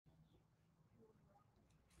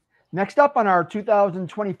Next up on our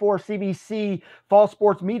 2024 CVC Fall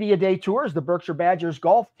Sports Media Day Tour is the Berkshire Badgers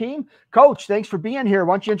golf team. Coach, thanks for being here.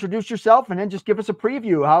 Why don't you introduce yourself and then just give us a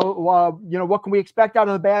preview? How what can we expect out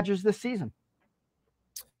of the Badgers this season?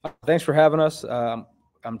 Thanks for having us. I'm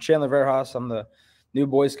Chandler Verhaas. I'm the new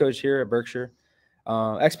boys coach here at Berkshire.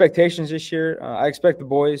 Expectations this year, I expect the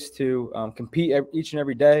boys to compete each and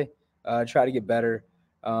every day, try to get better,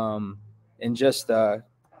 and just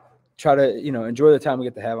try to enjoy the time we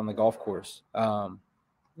get to have on the golf course.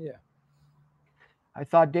 Yeah. I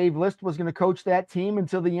thought Dave List was going to coach that team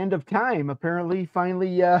until the end of time. Apparently,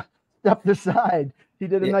 finally stepped aside. He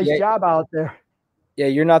did a nice job out there. Yeah,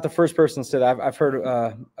 you're not the first person to say that. I've heard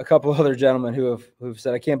a couple of other gentlemen who've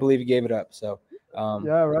said, "I can't believe he gave it up." So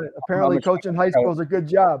yeah, right. Apparently, coaching high school is a good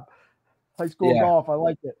job. High school golf, I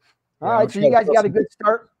like it. All right, so you guys got a good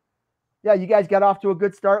start. Yeah, you guys got off to a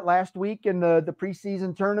good start last week in the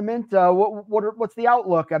preseason tournament. What's the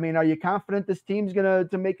outlook? I mean, are you confident this team's going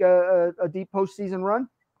to make a deep postseason run?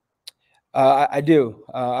 I do.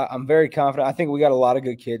 I'm very confident. I think we got a lot of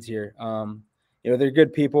good kids here. They're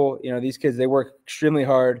good people. These kids, they work extremely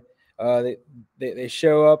hard. They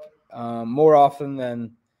show up more often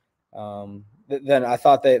than I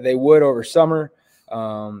thought they would over summer.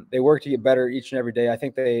 They work to get better each and every day. I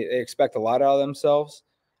think they expect a lot out of themselves.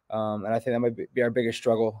 And I think that might be our biggest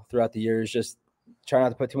struggle throughout the year is just trying not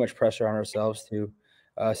to put too much pressure on ourselves to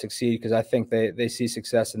succeed, because I think they see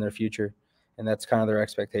success in their future, and that's kind of their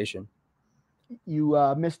expectation. You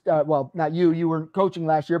missed well, not you. You weren't coaching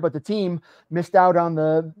last year, but the team missed out on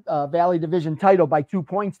the Valley Division title by 2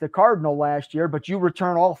 points to Cardinal last year, but you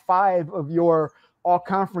return all 5 of your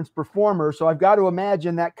all-conference performers. So I've got to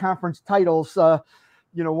imagine that conference title's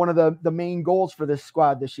one of the main goals for this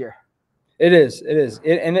squad this year. It is.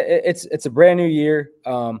 It's a brand new year.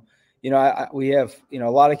 We have a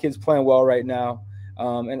lot of kids playing well right now,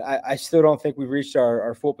 and I still don't think we've reached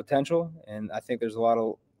our full potential. And I think there's a lot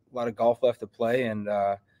of golf left to play, and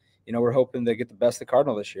we're hoping to get the best of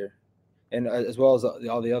Cardinal this year, and as well as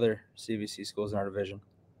all the other CVC schools in our division.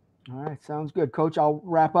 All right, sounds good, Coach. I'll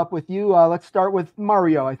wrap up with you. Let's start with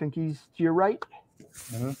Mario. I think he's to your right.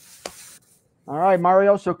 Mm-hmm. All right,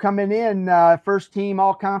 Mario. So coming in, first team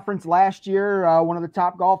all-conference last year, one of the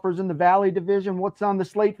top golfers in the Valley Division. What's on the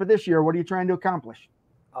slate for this year? What are you trying to accomplish?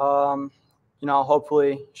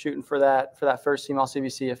 Hopefully shooting for that first team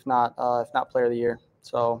all-CVC, if not Player of the Year.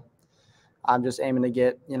 So I'm just aiming to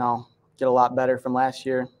get a lot better from last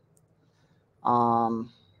year.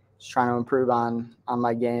 Just trying to improve on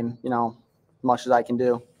my game, as much as I can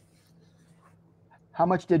do. How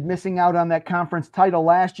much did missing out on that conference title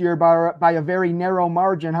last year by a very narrow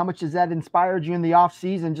margin, how much has that inspired you in the off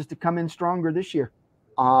season just to come in stronger this year?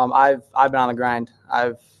 I've been on the grind.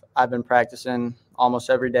 I've been practicing almost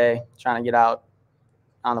every day, trying to get out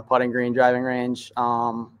on the putting green, driving range,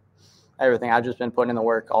 everything. I've just been putting in the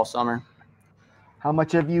work all summer. How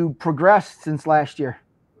much have you progressed since last year?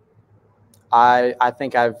 I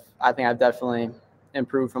think I've definitely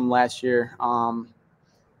improved from last year.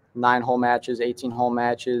 9-hole matches, 18-hole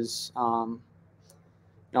matches.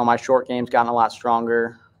 My short game's gotten a lot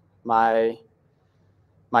stronger. My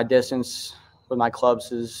distance with my clubs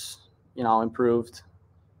has, improved.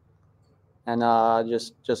 And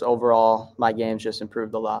just overall, my game's just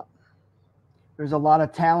improved a lot. There's a lot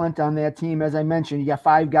of talent on that team. As I mentioned, you got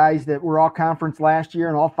 5 guys that were all conference last year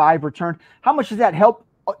and all 5 returned. How much does that help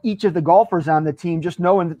each of the golfers on the team, just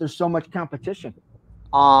knowing that there's so much competition?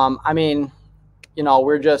 Our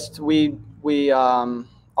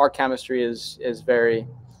chemistry is very,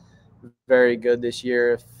 very good this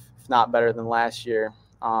year, if not better than last year.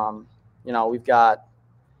 We've got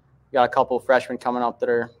a couple of freshmen coming up that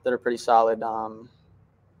are pretty solid,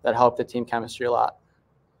 that help the team chemistry a lot.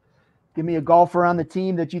 Give me a golfer on the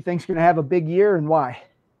team that you think is going to have a big year and why.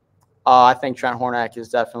 I think Trent Hornak is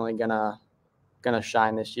definitely gonna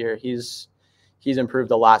shine this year. He's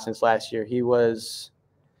improved a lot since last year. He was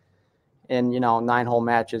in 9-hole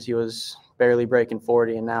matches, he was barely breaking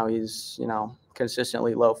 40, and now he's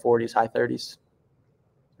consistently low 40s, high 30s.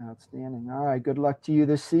 Outstanding. All right, good luck to you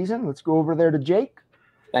this season. Let's go over there to Jake.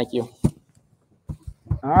 Thank you.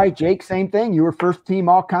 All right, Jake, same thing. You were first team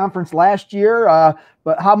all-conference last year,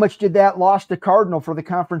 but how much did that loss to Cardinal for the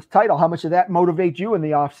conference title, how much did that motivate you in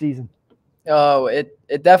the offseason? Oh, it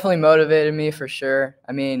definitely motivated me for sure.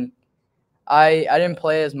 I mean, I didn't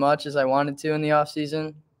play as much as I wanted to in the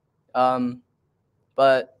offseason,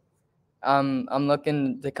 but I'm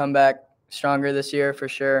looking to come back stronger this year for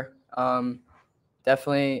sure.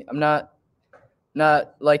 Definitely, I'm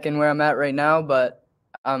not liking where I'm at right now, but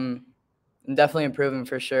I'm definitely improving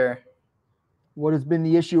for sure. What has been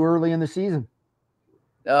the issue early in the season?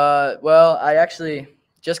 Well, I actually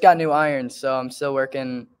just got new irons, so I'm still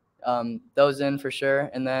working those in for sure.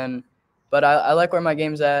 And then, but I like where my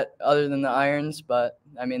game's at other than the irons. But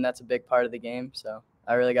I mean, that's a big part of the game, so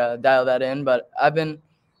I really got to dial that in. But I've been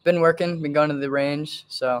working, been going to the range,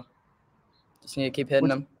 so just need to keep hitting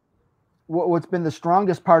them. What's been the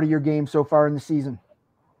strongest part of your game so far in the season?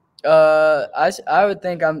 I would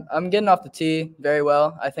think I'm getting off the tee very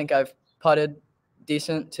well. I think I've putted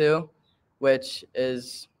decent too, which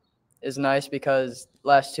is nice because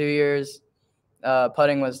last 2 years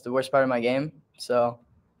putting was the worst part of my game. So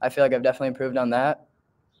I feel like I've definitely improved on that.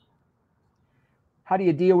 How do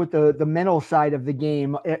you deal with the mental side of the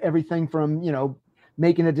game? Everything from,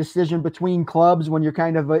 making a decision between clubs when you're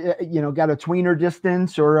kind of, got a tweener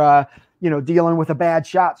distance or, dealing with a bad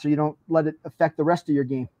shot so you don't let it affect the rest of your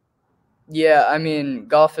game. Yeah, I mean,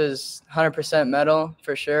 golf is 100% mental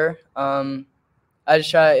for sure. I just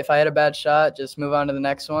try, if I hit a bad shot, just move on to the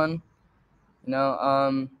next one,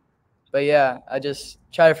 But yeah, I just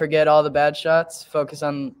try to forget all the bad shots, focus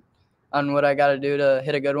on what I got to do to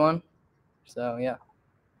hit a good one. So yeah.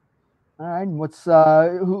 All right. And what's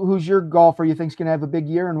who's your golfer you think's gonna have a big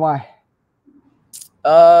year and why?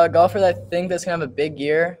 Golfer that I think that's gonna have a big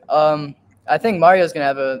year. I think Mario's gonna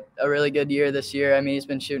have a really good year this year. I mean, he's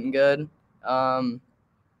been shooting good.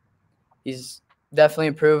 He's definitely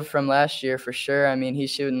improved from last year for sure. I mean,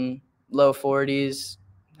 he's shooting low 40s,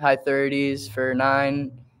 high 30s for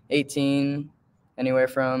 9, 18, anywhere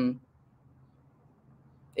from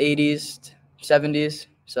 80s to 70s.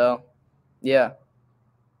 So, yeah.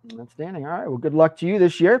 Outstanding. All right. Well, good luck to you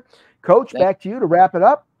this year. Coach, back to you to wrap it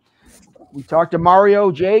up. We talked to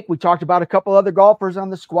Mario, Jake. We talked about a couple other golfers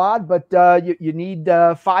on the squad, but you need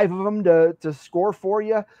 5 of them to score for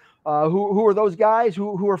you. Who are those guys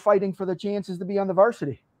who are fighting for the chances to be on the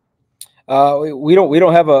varsity? We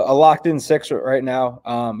don't have a locked in 6 right now.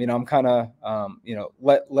 I'm kind of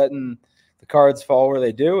letting the cards fall where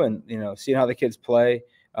they do, and seeing how the kids play.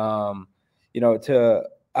 To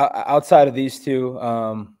outside of these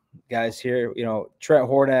 2 guys here, Trent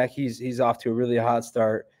Hornack, he's off to a really hot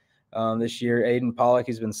start this year. Aiden Pollock,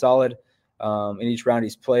 he's been solid in each round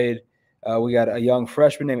he's played. We got a young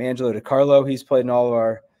freshman named Angelo DiCarlo. He's played in all of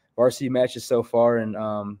our varsity matches so far, and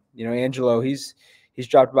Angelo, he's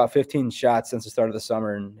dropped about 15 shots since the start of the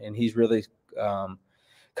summer, and he's really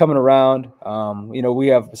coming around. We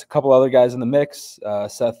have a couple other guys in the mix,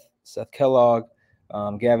 Seth Kellogg,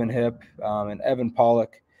 Gavin Hipp, and Evan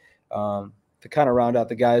Pollock, to kind of round out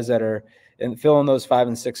the guys that are filling those 5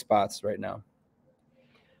 and 6 spots right now.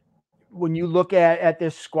 When you look at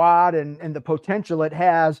this squad and the potential it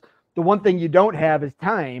has, the one thing you don't have is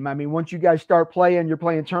time. I mean, once you guys start playing, you're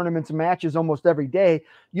playing tournaments and matches almost every day.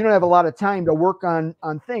 You don't have a lot of time to work on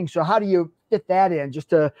things. So how do you fit that in? Just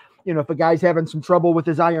to, if a guy's having some trouble with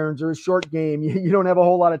his irons or his short game, you don't have a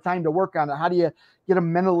whole lot of time to work on it. How do you get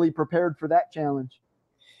them mentally prepared for that challenge?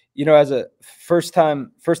 As a first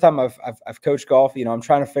time I've coached golf, I'm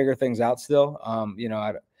trying to figure things out still.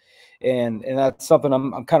 And that's something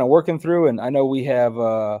I'm kind of working through. And I know we have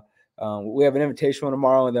an invitation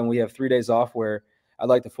tomorrow, and then we have 3 days off where I'd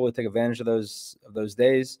like to fully take advantage of those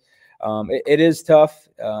days. It is tough.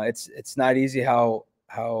 It's not easy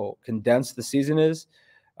how condensed the season is.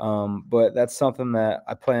 But that's something that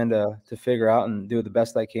I plan to figure out and do the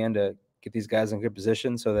best I can to get these guys in good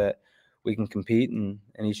position so that we can compete in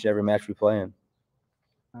each and every match we play in.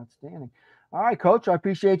 Outstanding. All right, Coach, I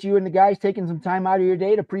appreciate you and the guys taking some time out of your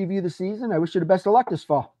day to preview the season. I wish you the best of luck this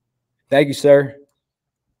fall. Thank you, sir.